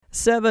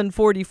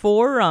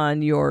7:44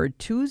 on your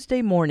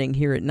Tuesday morning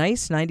here at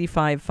Nice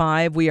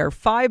 95.5. We are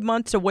 5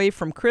 months away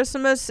from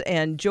Christmas,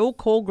 and Joe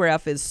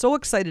Kohlgraf is so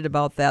excited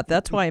about that.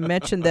 That's why I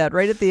mentioned that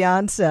right at the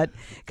onset,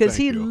 because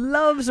he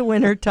loves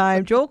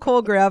wintertime. Joe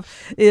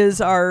Kohlgraf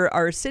is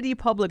our City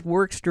Public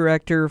Works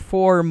Director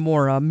for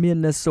Mora,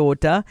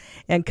 Minnesota,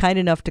 and kind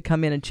enough to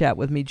come in and chat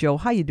with me. Joe,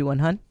 how you doing,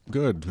 hon?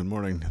 Good. Good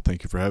morning.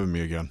 Thank you for having me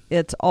again.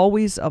 It's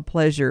always a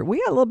pleasure. We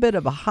got a little bit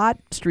of a hot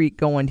streak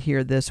going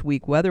here this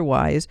week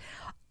weather-wise.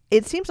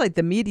 It seems like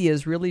the media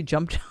has really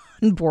jumped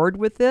on board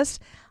with this.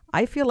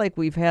 I feel like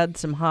we've had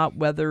some hot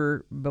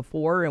weather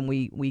before, and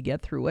we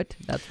get through it.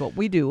 That's what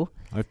we do.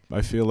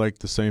 I feel like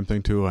the same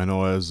thing, too. I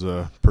know as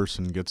a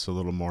person gets a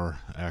little more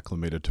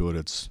acclimated to it,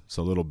 it's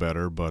a little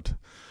better, but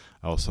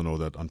I also know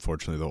that,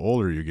 unfortunately, the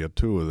older you get,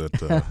 too,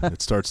 that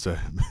it starts to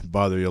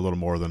bother you a little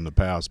more than the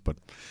past. But,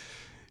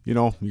 you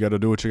know, you got to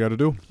do what you got to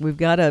do. We've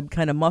got to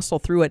kind of muscle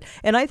through it.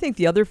 And I think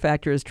the other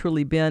factor has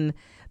truly been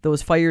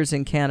those fires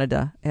in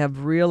Canada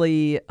have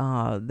really,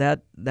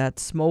 that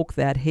smoke,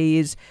 that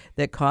haze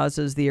that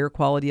causes the air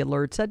quality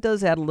alerts, that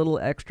does add a little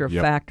extra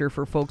factor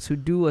for folks who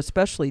do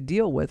especially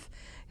deal with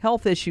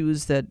health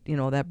issues that, you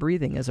know, that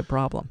breathing is a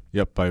problem.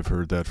 Yep, I've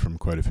heard that from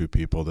quite a few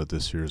people that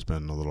this year has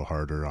been a little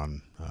harder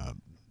on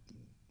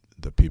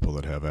the people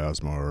that have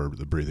asthma or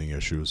the breathing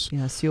issues.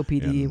 Yeah,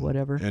 COPD,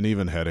 whatever. And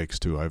even headaches,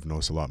 too. I've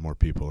noticed a lot more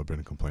people have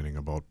been complaining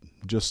about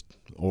just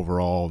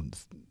overall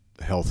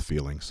health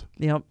feelings.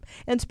 Yep.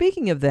 And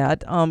speaking of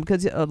that,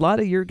 because a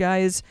lot of your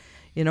guys,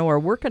 you know, are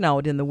working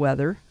out in the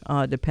weather,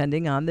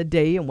 depending on the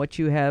day and what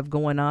you have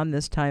going on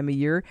this time of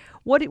year.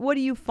 What are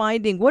you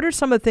finding? What are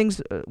some of the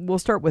things, we'll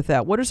start with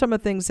that. What are some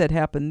of the things that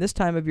happen this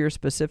time of year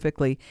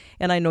specifically?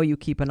 And I know you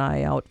keep an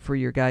eye out for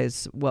your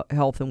guys'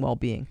 health and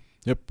well-being.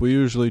 Yep. We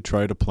usually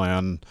try to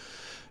plan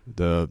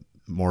the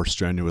more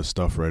strenuous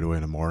stuff right away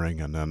in the morning,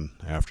 and then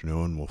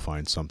afternoon we'll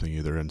find something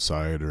either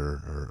inside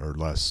or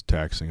less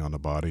taxing on the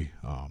body.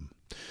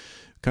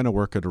 Kind of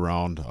work it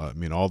around. I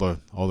mean, all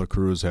the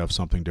crews have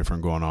something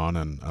different going on,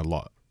 and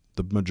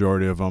the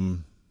majority of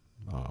them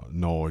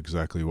know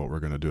exactly what we're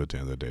going to do at the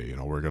end of the day. You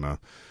know, we're going to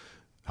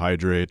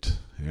hydrate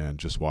and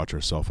just watch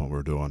ourselves when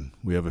we're doing.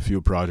 We have a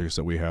few projects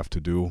that we have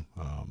to do.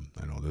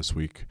 I know this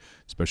week,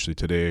 especially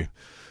today,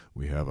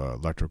 we have an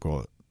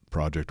electrical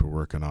project we're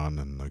working on,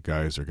 and the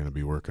guys are going to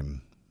be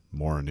working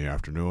more in the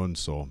afternoon.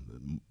 So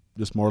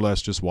just more or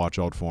less just watch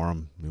out for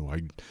them. You know,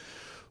 we'll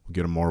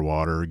get them more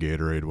water,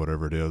 Gatorade,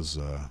 whatever it is,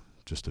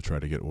 just to try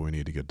to get what we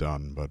need to get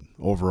done. But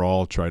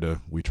overall,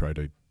 we try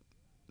to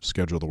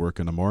schedule the work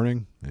in the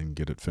morning and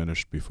get it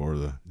finished before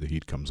the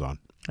heat comes on.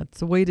 That's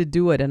the way to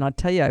do it. And I'll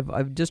tell you,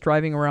 I've just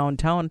driving around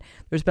town,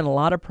 there's been a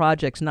lot of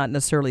projects, not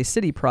necessarily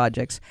city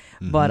projects,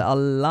 but a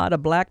lot of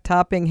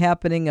blacktopping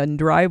happening on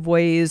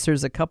driveways.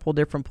 There's a couple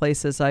different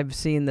places I've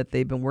seen that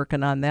they've been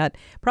working on that.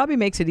 Probably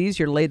makes it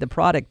easier to lay the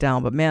product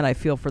down, but man, I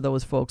feel for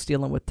those folks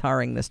dealing with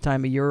tarring this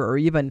time of year, or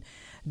even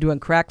doing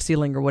crack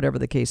sealing or whatever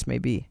the case may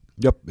be.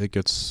 Yep, it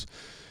gets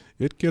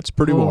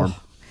pretty warm.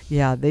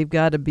 Yeah, they've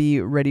got to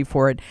be ready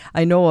for it.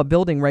 I know a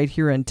building right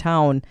here in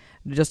town,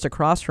 just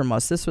across from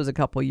us. This was a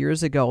couple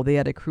years ago. They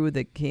had a crew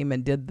that came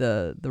and did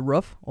the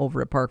roof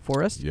over at Park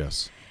Forest.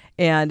 Yes.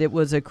 And it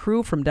was a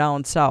crew from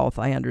down south,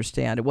 I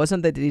understand. It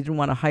wasn't that they didn't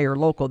want to hire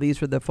local.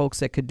 These were the folks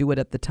that could do it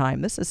at the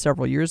time. This is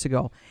several years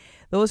ago.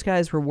 Those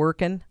guys were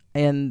working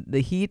in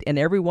the heat, and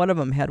every one of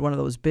them had one of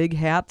those big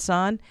hats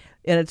on.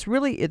 And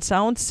it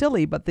sounds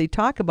silly, but they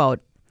talk about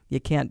you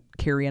can't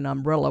carry an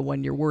umbrella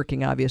when you're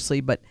working, obviously,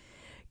 but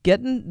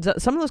getting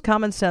some of those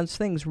common sense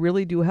things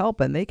really do help,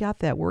 and they got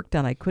that work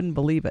done. I couldn't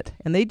believe it.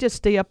 And they just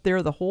stay up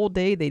there the whole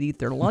day. They'd eat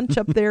their lunch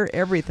up there,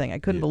 everything. I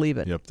couldn't believe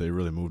it. Yep, they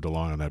really moved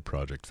along on that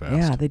project fast.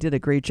 Yeah, they did a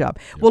great job.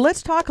 Yep. Well,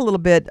 let's talk a little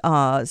bit,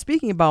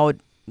 speaking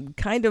about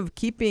kind of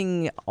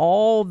keeping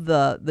all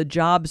the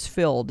jobs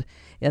filled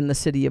in the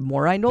city of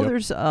Mora. I know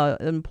there's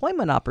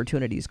employment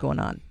opportunities going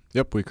on.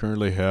 Yep, we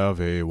currently have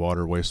a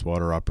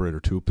wastewater operator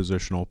 2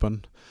 position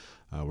open.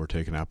 We're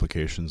taking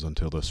applications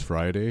until this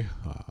Friday.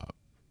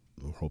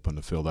 We're hoping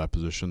to fill that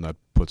position. That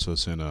puts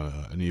us in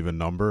an even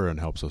number and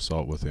helps us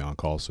out with the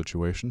on-call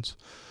situations.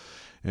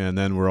 And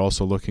then we're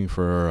also looking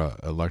for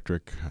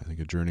electric, I think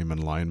a journeyman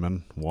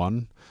lineman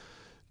 1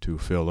 to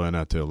fill in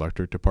at the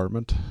electric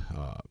department.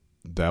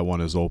 That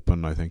one is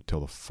open, I think, till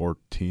the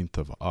 14th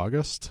of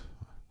August.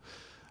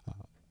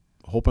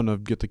 Hoping to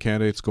get the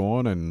candidates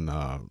going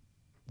and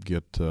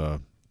get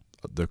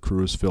the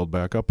crews filled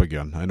back up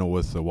again. I know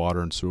with the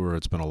water and sewer,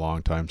 it's been a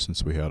long time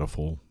since we had a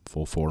full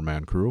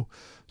 4-man crew,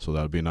 so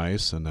that would be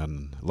nice. And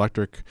then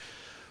electric,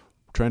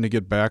 trying to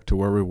get back to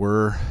where we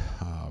were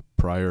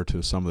prior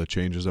to some of the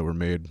changes that were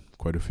made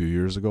quite a few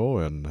years ago,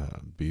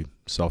 and be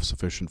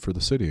self-sufficient for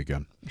the city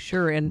again.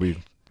 Sure, and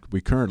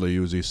we currently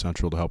use East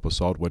Central to help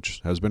us out, which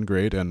has been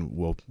great, and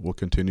we'll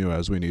continue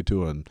as we need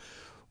to. And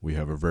we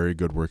have a very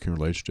good working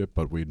relationship,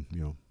 but we're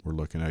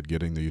looking at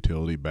getting the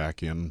utility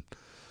back in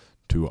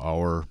to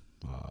our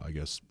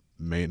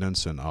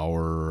maintenance and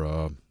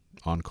our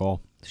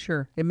on-call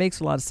Sure. It makes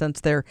a lot of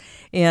sense there.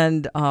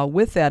 And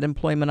with that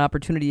employment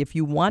opportunity, if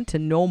you want to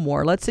know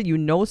more, let's say you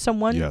know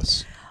someone.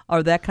 Yes.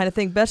 Or that kind of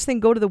thing. Best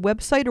thing, go to the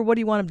website, or what do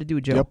you want them to do,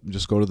 Joe? Yep,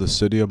 just go to the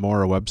City of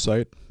Mora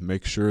website.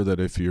 Make sure that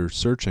if you're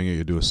searching it,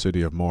 you do a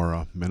City of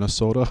Mora,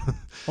 Minnesota.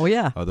 Oh,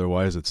 yeah.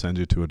 Otherwise, it sends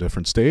you to a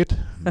different state.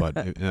 But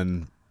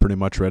and pretty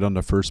much right on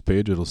the first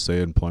page, it'll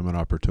say employment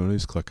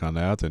opportunities. Click on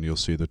that, and you'll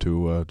see the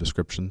two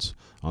descriptions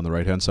on the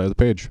right-hand side of the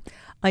page.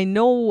 I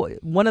know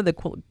one of the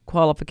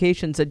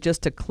qualifications, that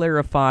just to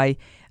clarify,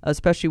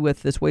 especially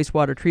with this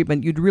wastewater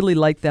treatment, you'd really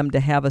like them to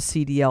have a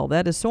CDL.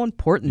 That is so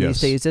important these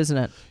days, isn't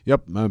it?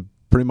 Yep.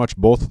 Pretty much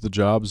both of the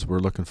jobs, we're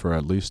looking for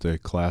at least a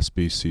Class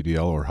B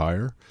CDL or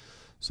higher.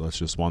 So that's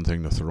just one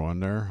thing to throw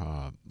in there.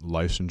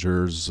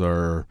 Licensures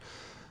are,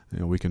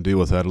 we can deal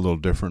with that a little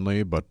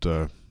differently, but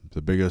the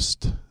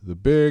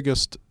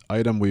biggest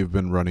item we've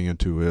been running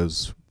into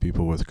is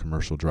people with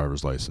commercial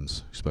driver's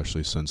license,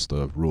 especially since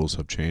the rules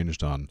have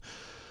changed on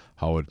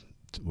how it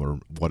or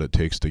what it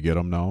takes to get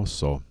them now.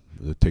 So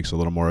it takes a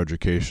little more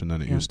education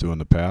than it used to in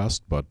the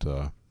past, but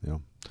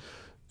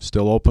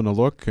still open to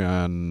look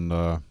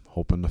and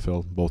hoping to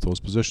fill both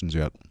those positions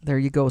yet. There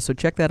you go. So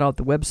check that out,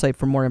 the website,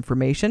 for more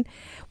information.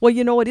 Well,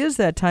 it is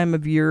that time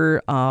of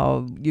year.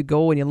 You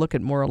go and you look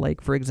at Mora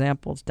Lake, for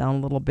example. It's down a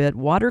little bit.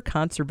 Water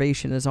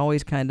conservation is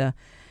always kind of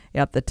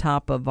at the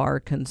top of our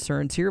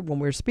concerns here when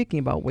we're speaking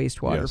about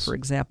wastewater, for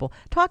example.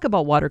 Talk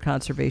about water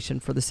conservation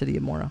for the city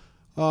of Mora.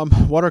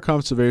 Water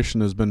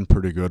conservation has been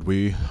pretty good.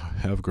 We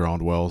have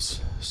ground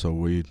wells, so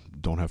we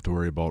don't have to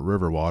worry about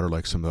river water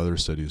like some other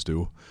cities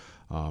do.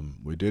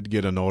 We did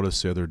get a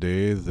notice the other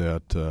day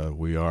that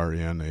we are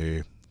in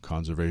a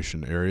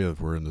conservation area.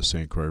 We're in the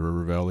St. Croix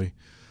River Valley.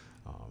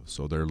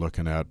 So they're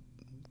looking at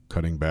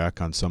cutting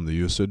back on some of the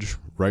usage.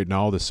 Right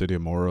now, the city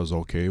of Mora is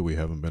okay. We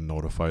haven't been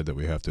notified that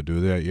we have to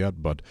do that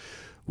yet, but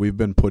we've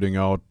been putting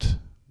out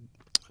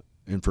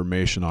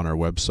information on our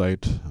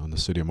website, on the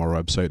City of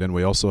Mora website, and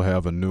we also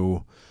have a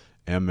new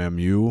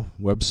MMU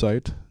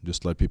website,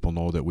 just to let people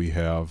know that we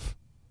have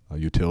a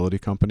utility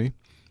company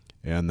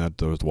and that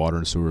the water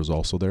and sewer is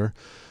also there.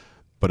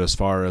 But as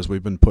far as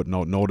we've been putting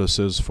out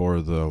notices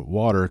for the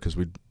water, because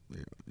we,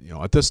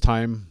 at this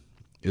time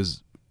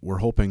we're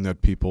hoping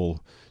that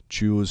people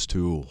choose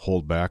to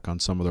hold back on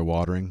some of their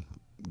watering.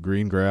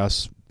 Green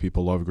grass,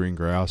 people love green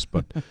grass,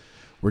 but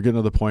we're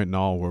getting to the point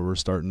now where we're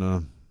starting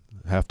to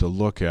have to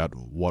look at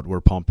what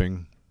we're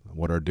pumping,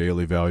 what our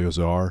daily values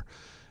are,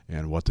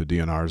 and what the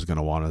DNR is going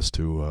to want us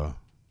to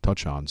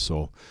touch on.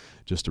 So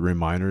just a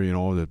reminder,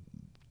 that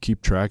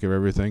keep track of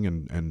everything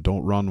and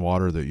don't run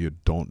water that you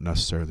don't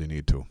necessarily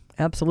need to.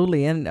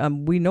 Absolutely.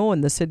 And we know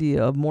in the city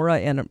of Mora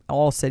and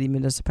all city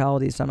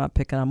municipalities, I'm not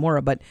picking on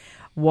Mora, but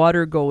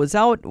water goes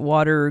out,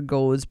 water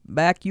goes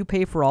back, you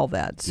pay for all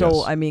that.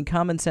 So,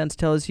 common sense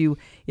tells you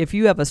if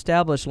you have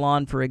established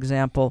lawn, for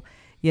example,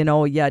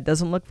 it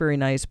doesn't look very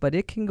nice, but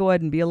it can go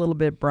ahead and be a little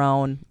bit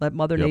brown. Let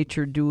Mother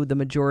Nature do the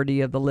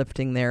majority of the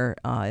lifting there,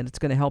 and it's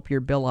going to help your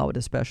bill out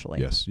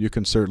especially. Yes, you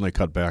can certainly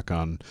cut back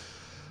on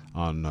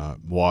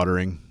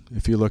watering.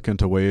 If you look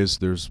into ways,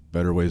 there's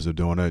better ways of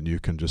doing it. You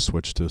can just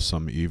switch to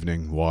some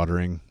evening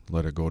watering,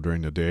 let it go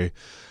during the day.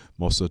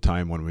 Most of the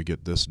time when we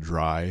get this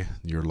dry,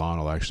 your lawn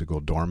will actually go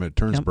dormant. It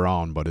turns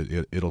brown, but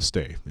it'll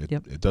stay.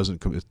 It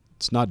doesn't.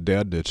 It's not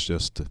dead. It's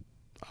just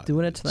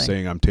doing its thing.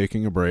 Saying I'm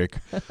taking a break.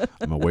 I'm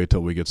going to wait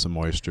till we get some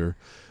moisture.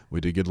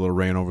 We did get a little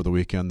rain over the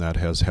weekend. That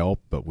has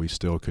helped, but we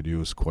still could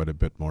use quite a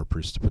bit more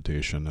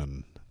precipitation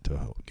and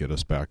to get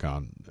us back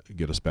on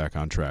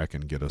track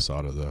and get us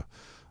out of the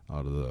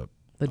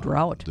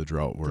drought. The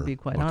drought we're to be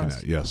quite looking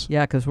honest. at. Yes.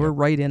 Yeah, because we're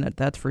right in it,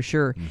 that's for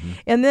sure. Mm-hmm.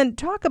 And then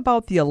talk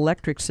about the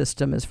electric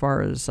system as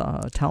far as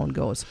town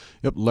goes.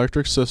 Yep,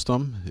 electric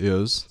system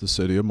is the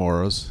city of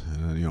Mora's.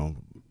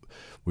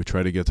 We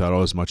try to get that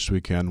out as much as we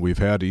can. We've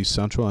had East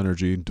Central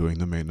Energy doing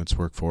the maintenance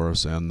work for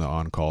us and the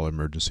on-call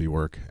emergency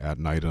work at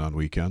night and on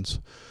weekends.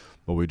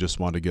 But we just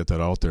want to get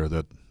that out there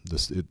that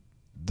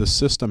the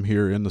system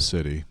here in the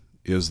city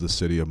is the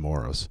city of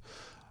Mora's.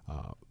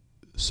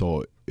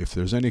 So if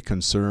there's any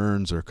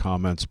concerns or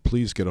comments,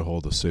 please get a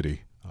hold of the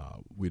city.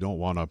 We don't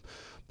want to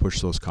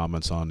push those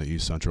comments on to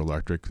East Central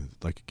Electric.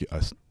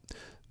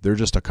 They're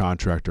just a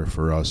contractor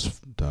for us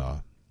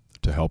to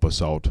help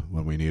us out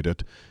when we need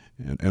it.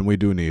 And we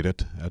do need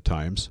it at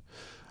times.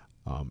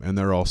 And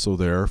they're also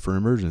there for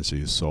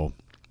emergencies. So,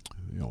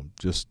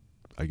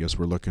 I guess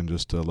we're looking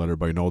just to let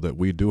everybody know that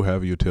we do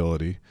have a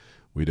utility.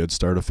 We did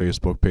start a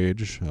Facebook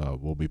page.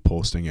 We'll be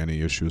posting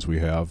any issues we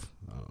have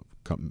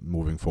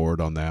moving forward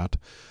on that.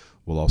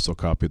 We'll also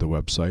copy the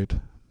website.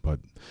 But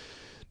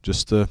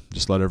just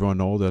let everyone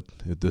know that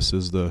this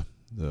is the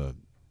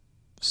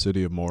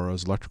city of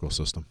Mora's electrical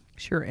system.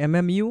 Sure,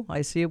 MMU.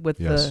 I see it with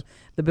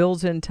the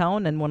bills in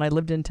town, and when I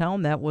lived in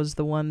town, that was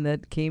the one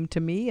that came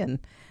to me and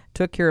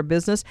took care of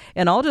business.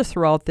 And I'll just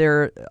throw out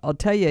there, I'll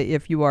tell you,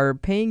 if you are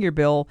paying your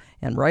bill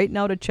and right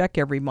now to check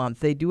every month,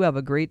 they do have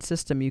a great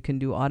system. You can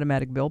do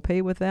automatic bill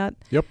pay with that.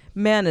 Yep.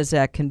 Man, is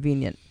that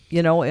convenient.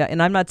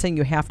 And I'm not saying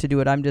you have to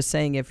do it. I'm just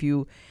saying if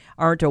you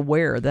aren't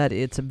aware that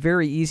it's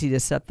very easy to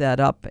set that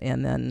up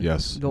and then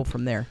Yes. go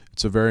from there.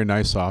 It's a very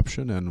nice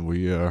option, and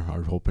we are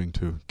hoping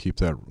to keep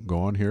that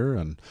going here.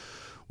 And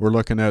we're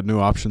looking at new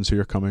options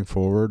here coming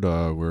forward.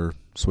 We're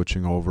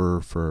switching over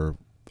for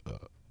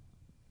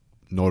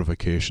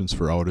notifications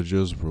for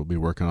outages. We'll be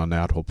working on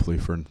that hopefully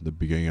for the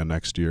beginning of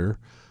next year.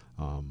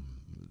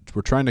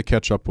 We're trying to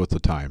catch up with the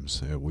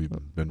times. We've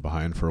been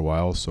behind for a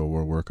while, so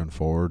we're working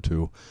forward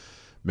to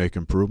make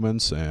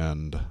improvements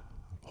and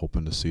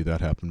hoping to see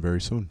that happen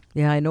very soon.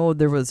 Yeah, I know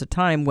there was a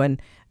time when,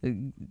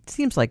 it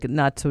seems like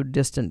not so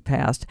distant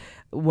past,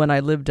 when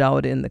I lived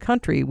out in the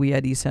country, we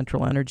had East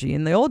Central Energy.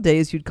 In the old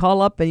days, you'd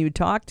call up and you'd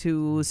talk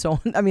to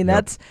someone. I mean,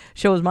 Yep. that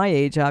shows my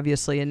age,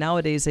 obviously. And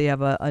nowadays they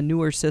have a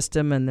newer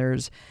system, and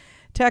there's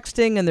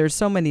texting, and there's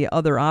so many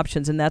other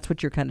options. And that's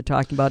what you're kind of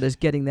talking about, is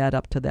getting that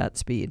up to that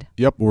speed.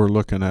 Yep, we're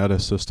looking at a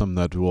system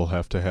that we'll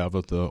have to have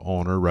the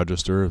owner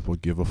register. We'll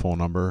give a phone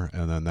number,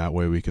 and then that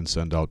way we can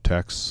send out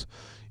texts,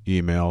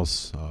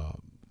 emails,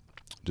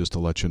 just to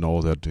let you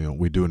know that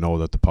we do know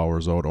that the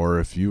power's out, or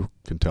if you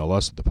can tell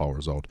us that the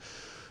power's out.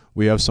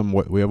 We have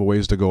a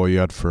ways to go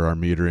yet for our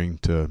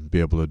metering to be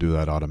able to do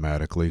that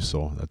automatically.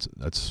 So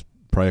that's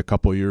probably a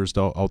couple of years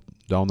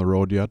down the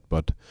road yet,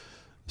 but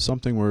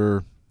something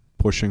we're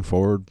pushing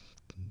forward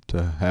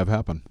to have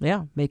happen.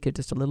 Yeah, make it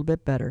just a little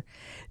bit better.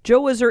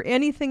 Joe, is there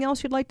anything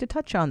else you'd like to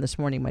touch on this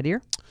morning, my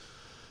dear?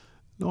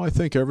 No, I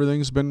think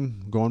everything's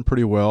been going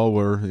pretty well.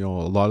 We're a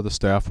lot of the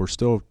staff, we're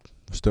still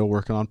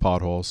working on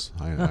potholes.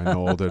 I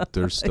know that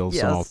there's still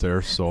Yes. some out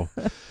there, so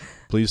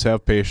please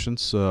have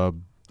patience.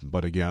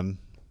 But again,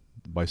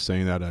 by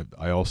saying that,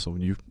 I also,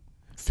 you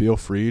feel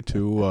free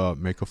to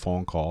make a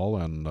phone call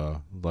and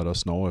let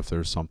us know if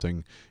there's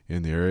something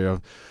in the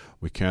area.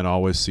 We can't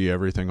always see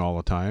everything all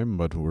the time,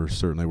 but we're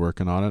certainly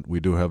working on it.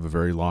 We do have a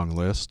very long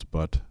list,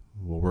 but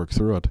we'll work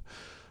through it.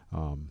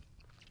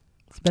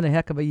 It's been a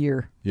heck of a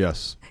year.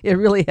 Yes. It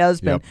really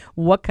has been. Yep.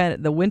 What kind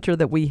of the winter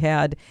that we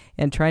had,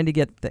 and trying to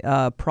get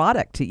the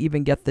product to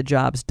even get the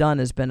jobs done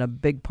has been a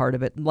big part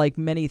of it. Like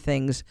many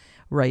things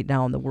right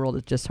now in the world,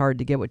 it's just hard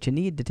to get what you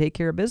need to take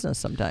care of business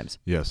sometimes.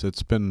 Yes,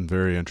 it's been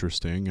very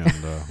interesting, and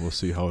we'll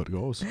see how it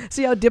goes.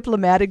 See how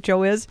diplomatic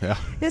Joe is? Yeah.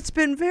 It's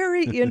been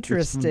very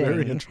interesting. It's been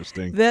very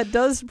interesting. That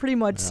does pretty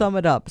much sum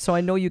it up. So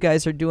I know you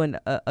guys are doing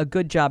a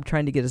good job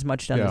trying to get as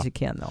much done as you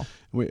can, though.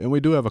 We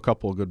do have a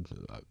couple of good,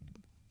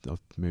 I'll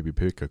maybe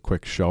pick a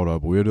quick shout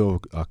out. We do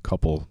a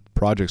couple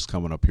projects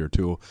coming up here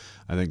too.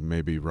 I think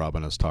maybe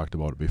Robin has talked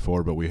about it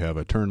before, but we have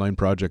a turn lane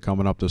project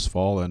coming up this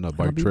fall and a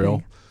bike trail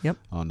big. Yep.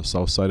 on the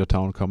south side of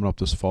town coming up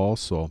this fall.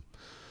 So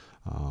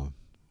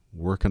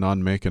working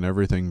on making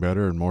everything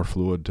better and more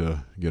fluid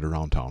to get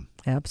around town.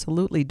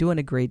 Absolutely. Doing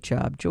a great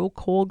job. Joe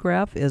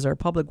Kohlgraf is our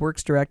Public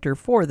Works Director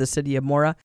for the City of Mora.